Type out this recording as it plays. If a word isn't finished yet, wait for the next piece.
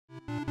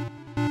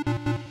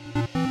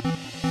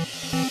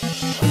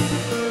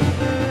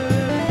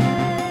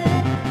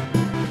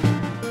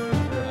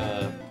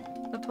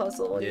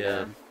puzzle.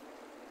 Yeah.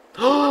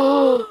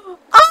 Oh!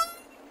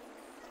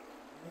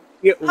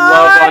 You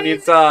love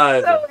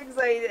Onion-san. So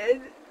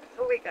excited.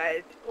 Oh my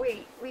god.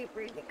 Wait,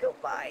 where did it go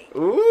by?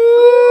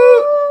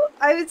 Ooh!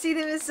 I haven't seen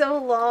him in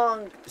so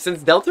long.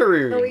 Since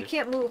Deltarune. No, we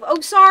can't move. Oh,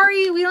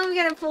 sorry. We don't even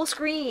get him full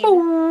screen.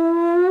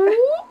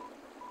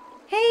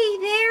 Hey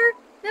there.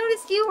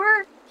 Noticed you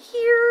were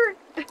here.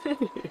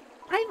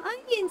 I'm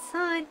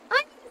Onion-san.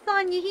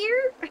 Onion-san, you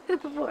here?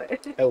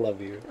 What? I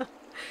love you.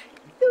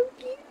 So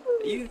cute.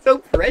 He's so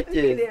precious.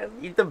 Look at him.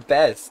 He's the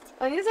best.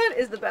 Onion-san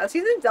is the best.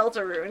 He's in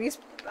Deltarune. He's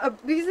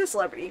a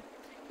celebrity.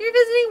 You're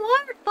visiting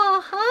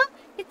Waterfall, huh?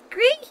 It's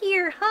great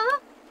here, huh?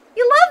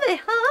 You love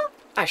it, huh?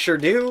 I sure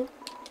do.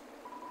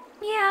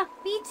 Yeah,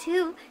 me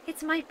too.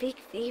 It's my big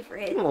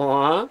favorite.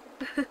 Aww.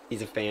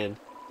 He's a fan.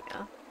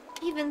 Yeah.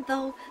 Even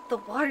though the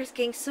water's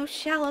getting so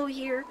shallow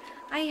here,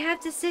 I have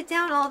to sit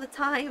down all the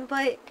time,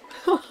 but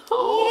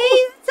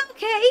it's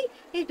okay.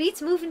 It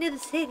beats moving to the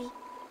city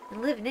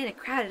and living in a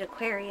crowded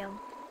aquarium,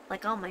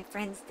 like all my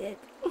friends did.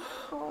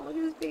 Oh, look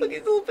at his face. Look at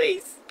his little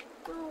face.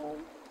 Oh.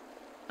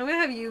 I'm gonna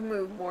have you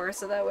move more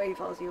so that way he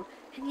follows you.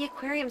 And the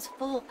aquarium's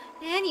full.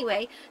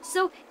 Anyway,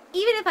 so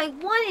even if I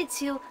wanted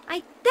to,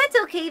 that's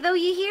okay though,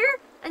 you hear?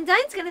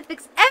 Undyne's gonna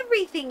fix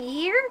everything, you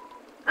hear?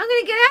 I'm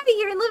gonna get out of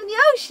here and live in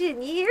the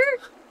ocean, you hear?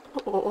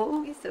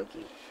 Aww. He's so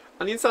cute.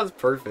 Onion-san's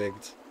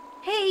perfect.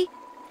 Hey,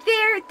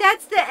 there,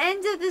 that's the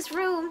end of this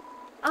room.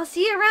 I'll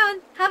see you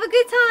around. Have a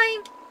good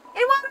time.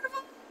 And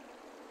wonderful.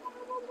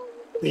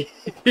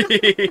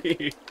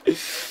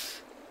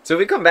 So if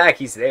we come back,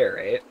 he's there,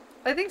 right?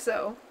 I think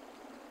so.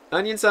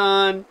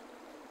 Onion-san,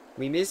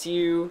 we miss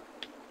you.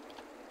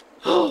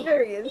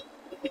 There he is.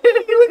 Look at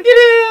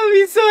him!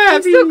 He's so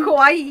happy. He's so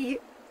kawaii.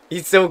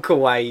 He's so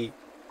kawaii.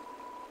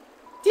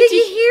 Did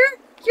you hear?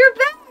 You're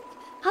back.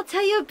 I'll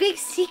tell you a big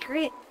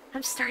secret.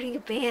 I'm starting a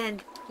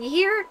band. You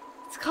hear?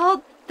 It's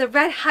called the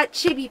Red Hot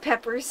Chili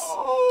Peppers.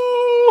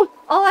 Oh!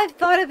 All I've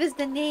thought of is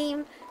the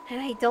name, and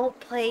I don't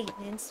play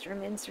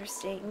instruments or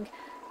sing.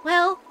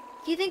 Well,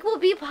 do you think we'll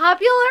be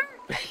popular?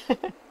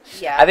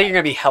 Yeah. I think you're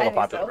gonna be hella I think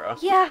popular, so. bro.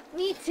 Yeah,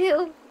 me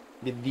too.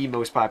 The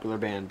most popular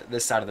band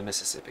this side of the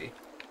Mississippi.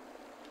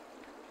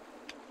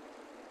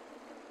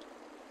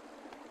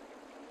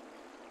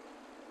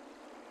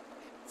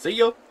 See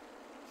ya.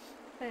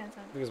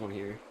 There's one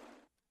here.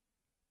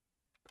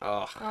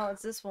 Oh. Oh,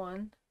 it's this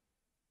one.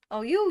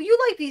 Oh, you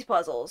like these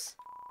puzzles.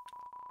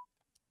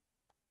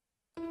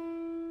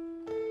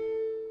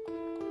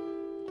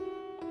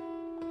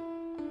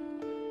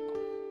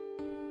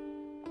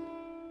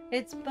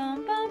 It's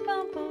bum bum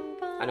bum bum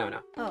bum. I know.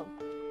 Oh.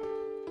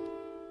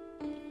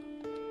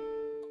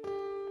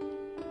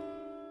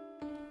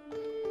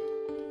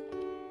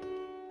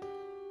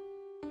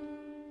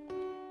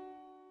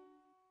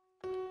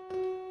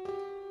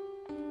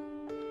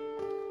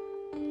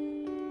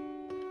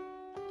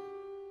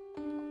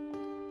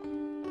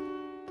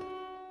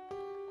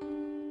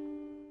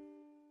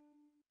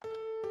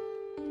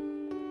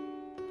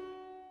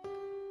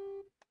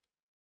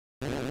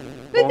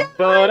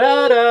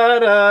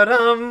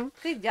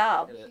 Good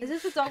job. Is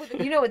this the dog with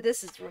the... You know what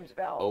this room's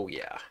about. Oh,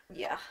 yeah.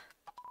 Yeah.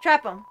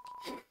 Trap him.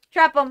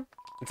 Trap him.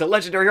 It's a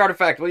legendary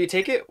artifact. Will you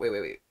take it?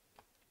 Wait.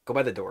 Go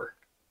by the door.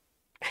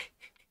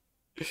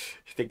 You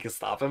think you'll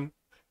stop him?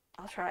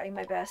 I'll try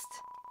my best.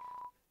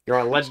 You're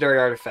on a legendary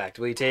artifact.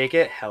 Will you take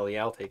it? Hell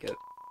yeah, I'll take it.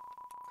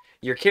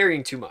 You're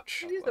carrying too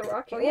much. Use the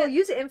rock candy. Yeah,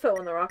 use the info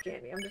on the rock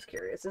candy. I'm just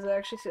curious. Is it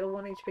actually still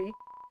 1 HP?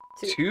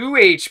 2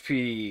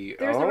 HP.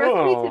 There's a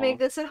recipe to make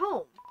this at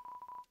home.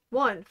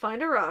 1.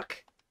 Find a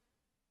rock.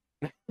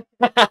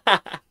 So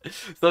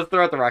let's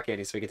throw out the rock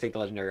candy so we can take the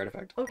legendary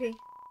artifact. Okay.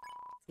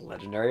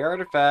 Legendary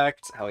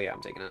artifact. Hell yeah,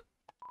 I'm taking it.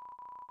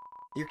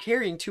 You're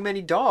carrying too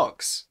many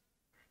dogs.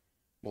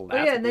 Well,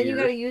 that's yeah, and then weird. you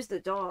gotta use the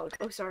dog.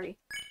 Oh, sorry.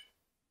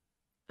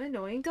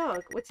 Annoying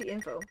dog. What's the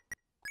info?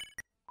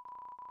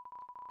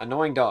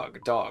 Annoying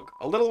dog. Dog.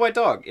 A little white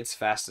dog. It's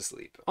fast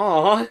asleep.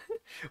 Aww.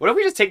 What if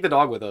we just take the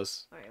dog with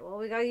us? Alright, well,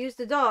 we gotta use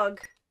the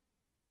dog.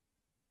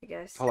 I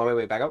guess. Hold on,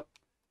 wait, back up.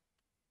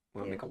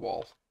 I'm gonna Yeah. make a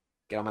wall.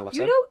 Get on my left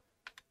You side. know...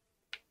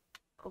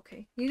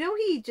 Okay. You know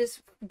he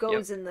just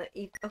goes in the...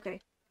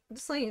 Okay.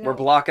 Just letting you know. We're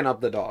blocking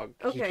up the dog.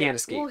 Okay. He can't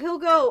escape. Well, he'll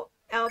go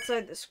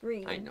outside the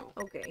screen. I know.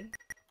 Okay.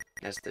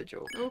 That's the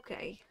joke.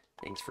 Okay.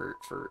 Thanks for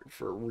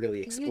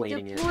really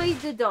explaining you it.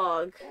 deployed the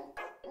dog.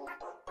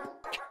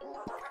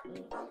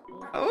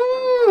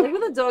 Oh! Like when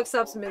the dog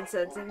stops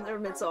mid-sentence or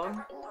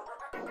mid-song.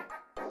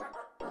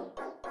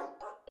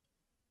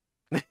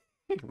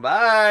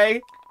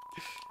 Bye!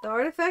 The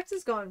artifact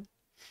is gone.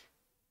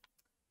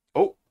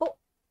 Oh. Oh.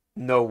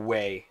 No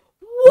way.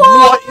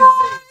 What?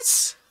 What is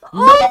this?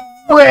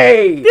 Oh! No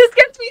way! This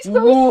gets me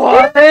so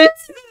What? scared.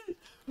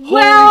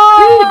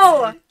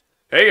 Wow!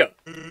 Hey,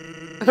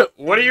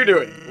 what are you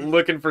doing?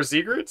 Looking for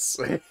secrets?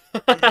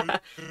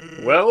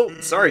 Well,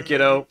 sorry,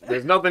 kiddo.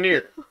 There's nothing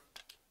here.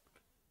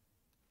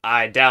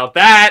 I doubt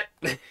that.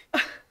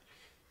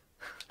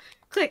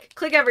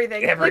 Click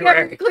everything.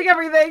 Everywhere. Click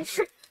everything.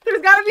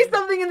 There's gotta be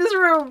something in this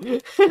room.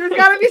 There's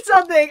gotta be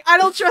something. I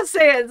don't trust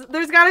Sans.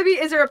 There's gotta be.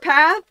 Is there a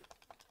path?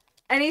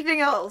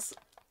 Anything else?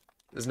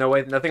 There's no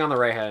way. Nothing on the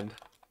right hand.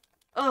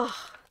 Ugh.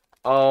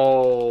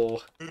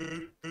 Oh.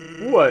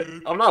 What?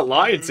 I'm not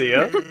lying to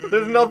you.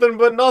 There's nothing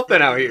but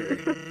nothing out here.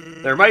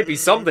 There might be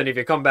something if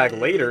you come back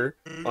later.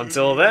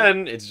 Until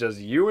then, it's just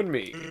you and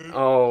me.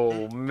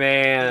 Oh,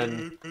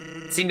 man.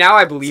 See, now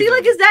I believe See,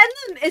 like, him. is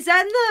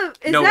that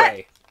in the, No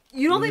way.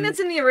 You don't think that's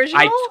in the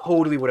original? I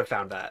totally would have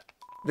found that.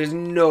 There's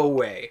no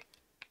way.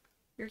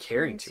 You're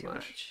carrying too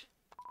much.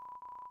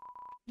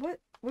 What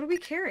are we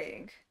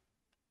carrying?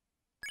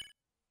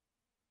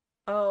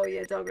 Oh,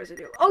 yeah, dog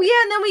residue. Oh,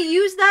 yeah, and then we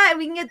use that and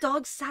we can get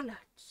dog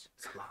salads.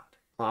 Salad.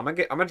 Well, I'm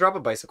gonna drop a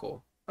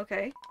bicycle.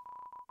 Okay.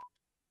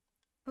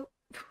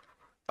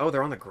 Oh,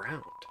 they're on the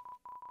ground.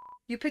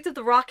 You picked up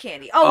the rock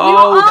candy.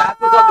 Oh, that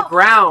was on the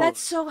ground.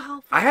 That's so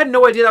helpful. I had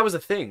no idea that was a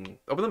thing.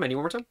 Open the menu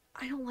one more time.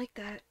 I don't like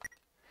that.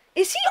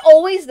 Is he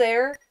always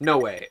there? No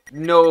way.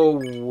 No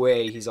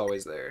way he's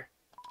always there.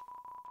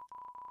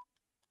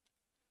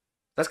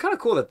 That's kind of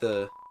cool that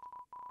the...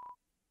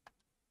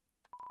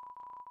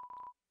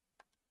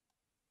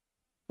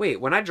 Wait,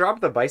 when I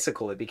dropped the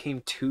bicycle, it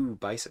became 2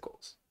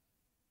 bicycles.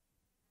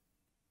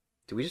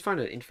 Did we just find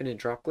an infinite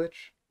drop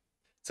glitch?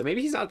 So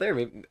maybe he's not there.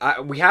 Maybe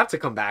we have to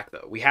come back,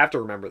 though. We have to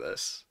remember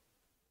this.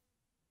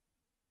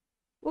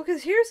 Well,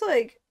 because here's,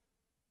 like,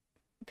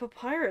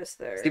 papyrus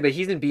there. See, but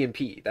he's in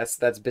B&P. That's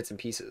bits and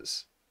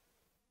pieces.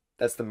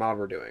 That's the mod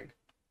we're doing.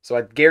 So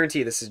I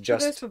guarantee this is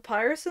just... There's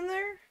papyrus in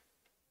there?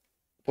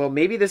 Well,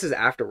 maybe this is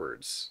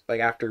afterwards.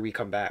 Like, after we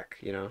come back,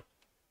 you know?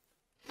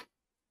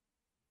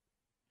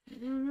 I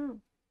don't know.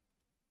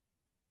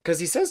 Because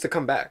he says to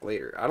come back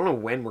later. I don't know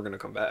when we're going to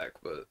come back,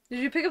 but... Did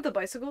you pick up the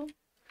bicycle?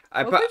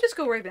 I Why don't we just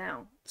go right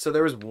now? So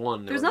there was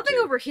one. There's nothing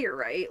over here,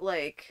 right?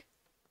 Like...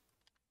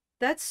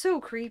 That's so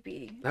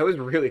creepy. That was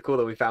really cool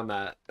that we found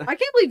that. I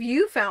can't believe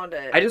you found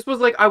it. I just was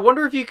like, I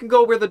wonder if you can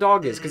go where the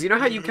dog is. Because you know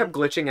how you kept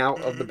glitching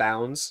out of the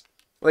bounds?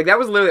 Like, that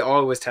was literally all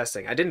I was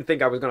testing. I didn't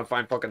think I was going to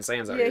find fucking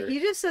sands out here. Yeah, he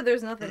just said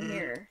there's nothing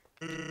here.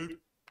 If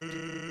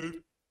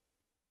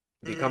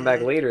you come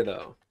back later,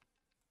 though.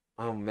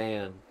 Oh,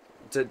 man.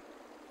 To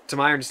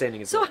my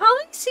understanding, it's... So how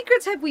many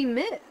secrets have we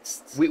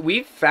missed?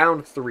 We've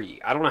found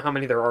 3. I don't know how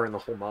many there are in the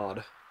whole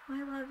mod.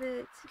 I love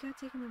it. You gotta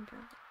take an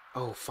umbrella.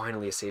 Oh,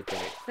 finally a save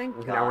point. Thank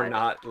God. Now we're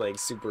not, like,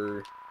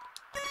 super,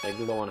 like,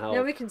 low on health.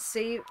 Now we can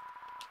save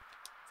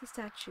the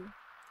statue.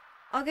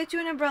 I'll get you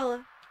an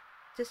umbrella.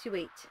 Just you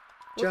wait.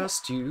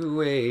 Just you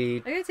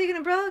wait. Are you gonna take an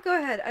umbrella? Go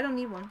ahead. I don't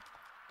need one.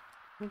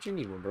 Don't you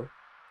need one, bro?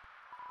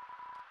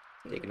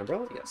 Take an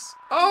umbrella? Yes.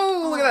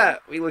 Oh, look at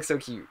that! We look so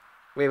cute.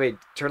 Wait.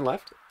 Turn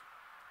left?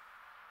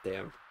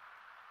 Damn.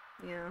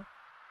 Yeah.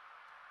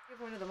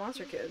 Give one to the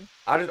monster kid.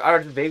 I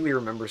just vaguely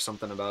remember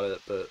something about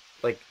it, but,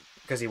 like,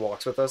 because he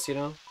walks with us, you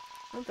know?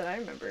 Not that I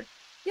remember.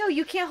 Yo,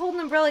 you can't hold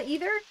an umbrella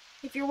either?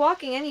 If you're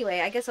walking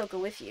anyway, I guess I'll go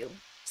with you.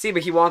 See,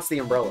 but he wants the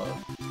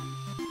umbrella.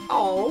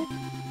 Oh.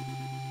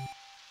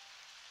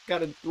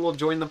 Got a little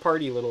join the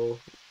party little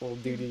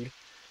dude.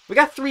 We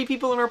got 3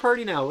 people in our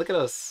party now. Look at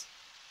us.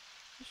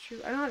 That's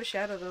true. I don't have a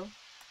shadow, though.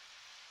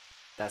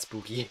 That's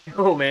spooky.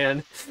 Oh,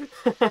 man.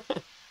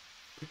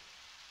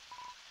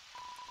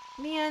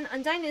 Man,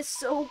 Undyne is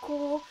so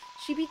cool.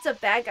 She beats up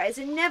bad guys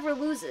and never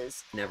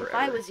loses. Never if ever.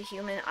 I was a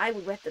human, I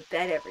would wet the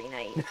bed every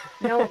night,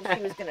 knowing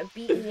she was gonna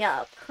beat me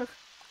up.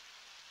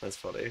 That's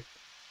funny.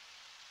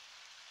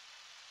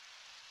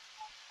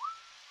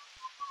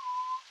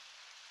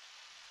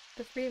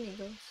 The 3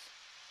 amigos.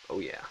 Oh,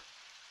 yeah.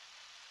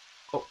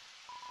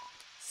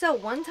 So,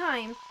 one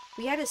time,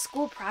 we had a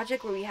school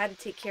project where we had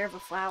to take care of a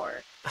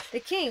flower. The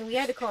king, we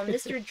had to call him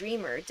Mr.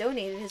 Dreamer,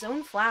 donated his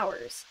own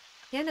flowers.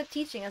 He ended up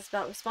teaching us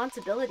about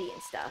responsibility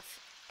and stuff.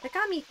 That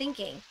got me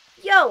thinking,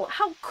 yo,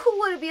 how cool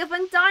would it be if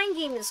Undyne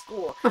came to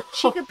school?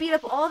 She could beat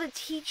up all the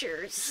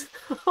teachers.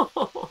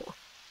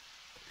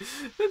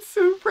 That's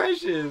so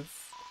precious.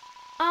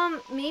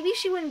 Maybe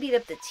she wouldn't beat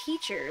up the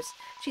teachers.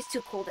 She's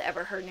too cool to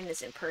ever hurt an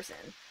innocent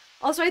person.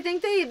 Also, I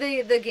think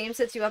the game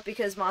sets you up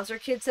because Monster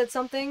Kid said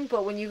something,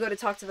 but when you go to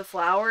talk to the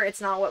flower, it's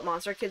not what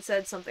Monster Kid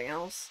said, something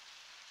else.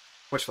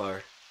 Which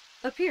flower?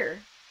 Up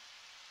here.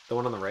 The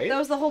one on the right? That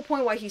was the whole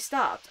point why he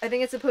stopped. I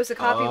think it's supposed to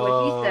copy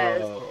what he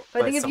says,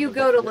 but I think if you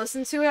go to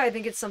listen to it, I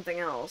think it's something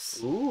else.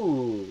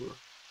 Ooh.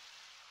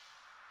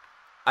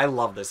 I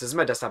love this. This is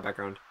my desktop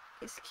background.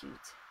 It's cute.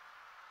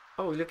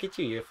 Oh, look at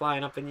you. You're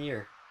flying up in the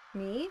air.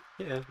 Me?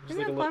 Yeah. I'm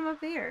gonna climb up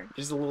there.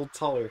 Just a little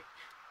taller.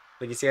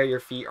 Like, you see how your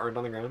feet aren't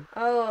on the ground?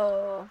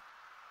 Oh.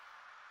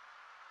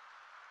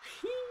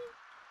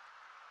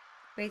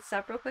 Wait,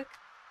 stop real quick.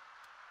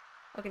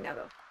 Okay, now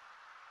go.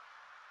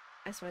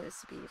 I just wanted this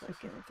to be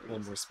like in the 3s. A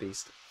little more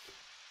spaced.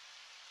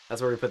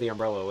 That's where we put the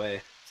umbrella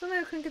away.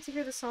 Somehow I couldn't get to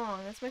hear the song.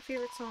 That's my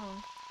favorite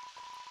song.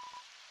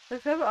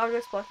 If you have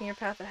objects blocking your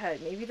path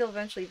ahead, maybe they'll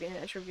eventually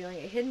vanish, revealing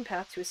a hidden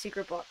path to a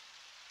secret block.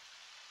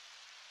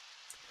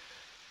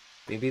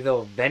 Maybe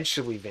they'll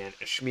eventually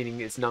vanish,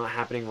 meaning it's not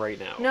happening right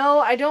now. No,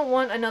 I don't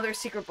want another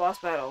secret boss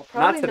battle.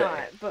 Probably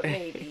not, but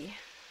maybe.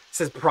 It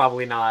says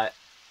probably not.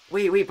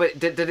 Wait, but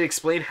did it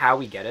explain how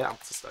we get it? I'm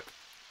so stuck.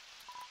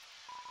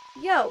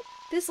 Yo,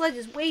 this ledge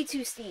is way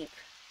too steep.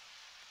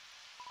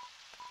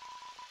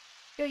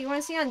 Yo, you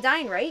want to see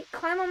Undyne, right?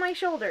 Climb on my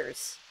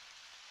shoulders.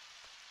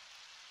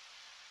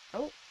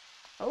 Oh.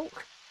 Oh.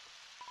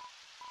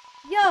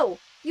 Yo,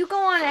 you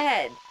go on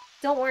ahead.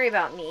 Don't worry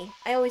about me.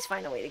 I always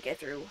find a way to get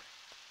through.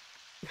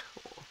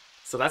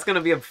 So that's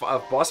gonna be a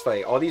boss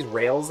fight. All these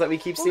rails that we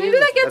keep Well, seeing. maybe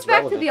that gets that's back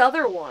relevant. to the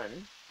other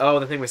one. Oh,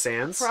 the thing with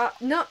Sans?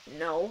 No,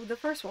 the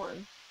first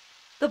one.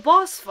 The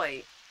boss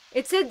fight.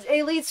 It said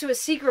it leads to a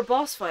secret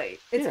boss fight.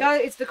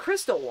 It's the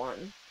crystal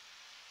one.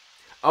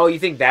 Oh, you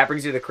think that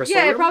brings you to the crystal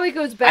room? It probably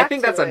goes back. I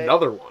think that's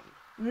another one.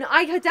 No,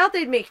 I doubt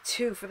they'd make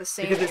two for the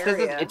same because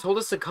area. It told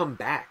us to come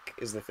back.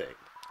 Is the thing.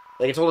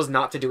 Like it told us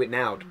not to do it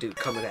now. To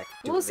come back.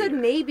 Well, it said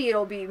maybe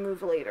it'll be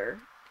moved later.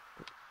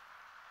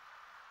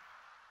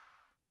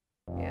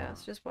 Yeah,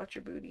 so just watch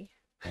your booty.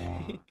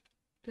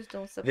 Just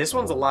don't step. This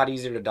one's a lot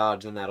easier to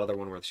dodge than that other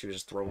one where she was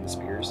just throwing the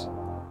spears.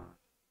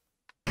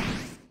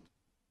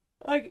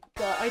 I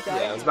died.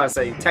 Yeah, I was about to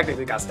say, you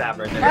technically got stabbed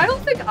right there. I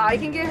don't think I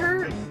can get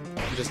hurt.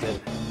 You just did.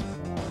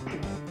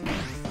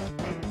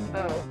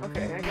 Oh,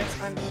 okay. I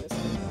guess I'm missing.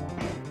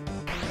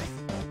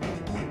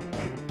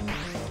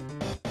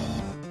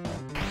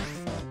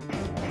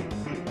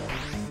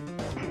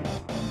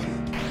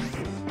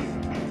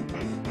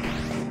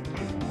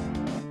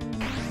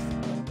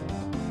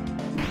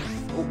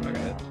 Oh, I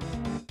got it.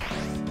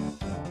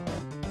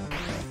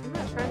 I'm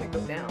not trying to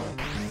go down.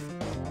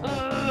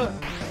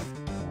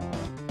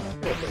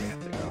 Where do we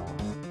have to go?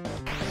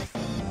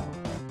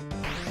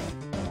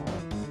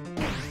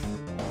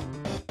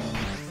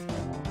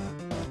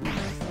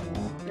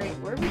 Great,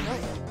 where are we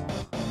going?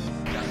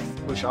 Gotta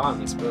push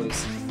on, I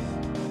suppose.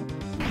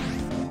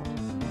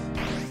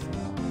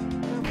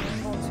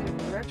 Oh, all two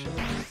different directions.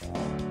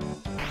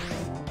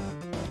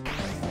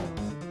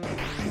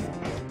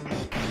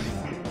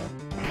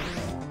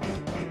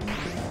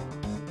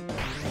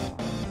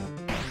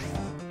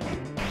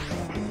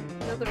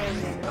 Another one.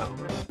 Oh.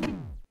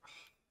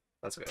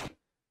 That's okay.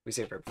 We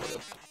saved right before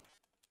this.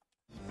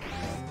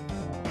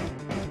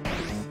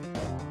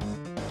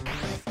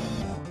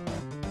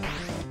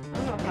 I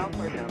don't know how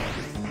far down. I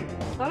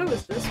thought it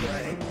was this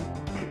way.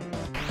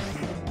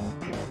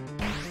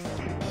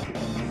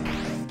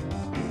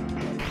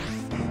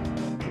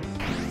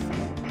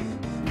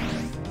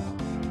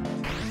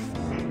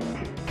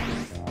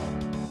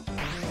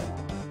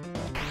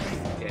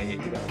 Yeah, you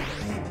got it.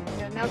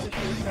 Yeah, now's a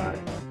sure shot.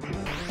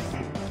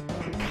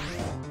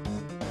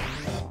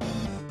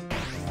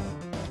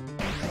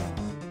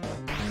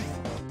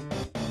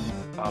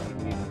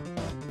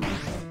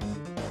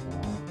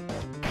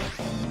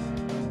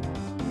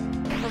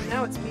 Oh,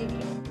 now it's me.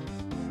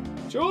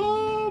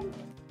 Jump!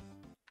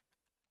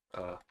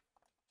 Oh.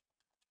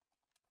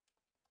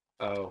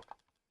 Are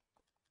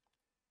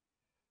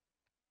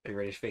you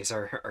ready to face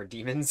our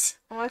demons?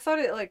 Oh, I thought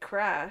it, like,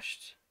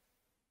 crashed.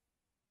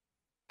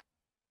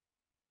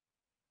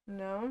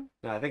 No?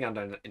 No, I think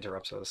Undyne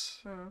interrupts us.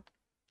 Oh.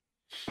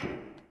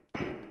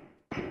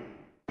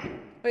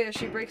 Oh yeah,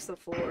 she breaks the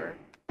floor.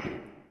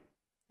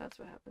 That's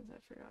what happens, I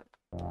forgot.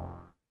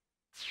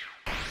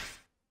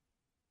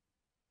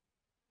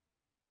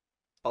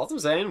 All I'm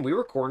saying, we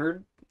were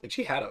cornered. Like,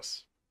 she had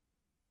us.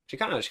 She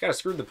kind of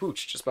screwed the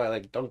pooch just by,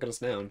 like, dunking us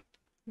down.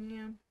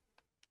 Yeah.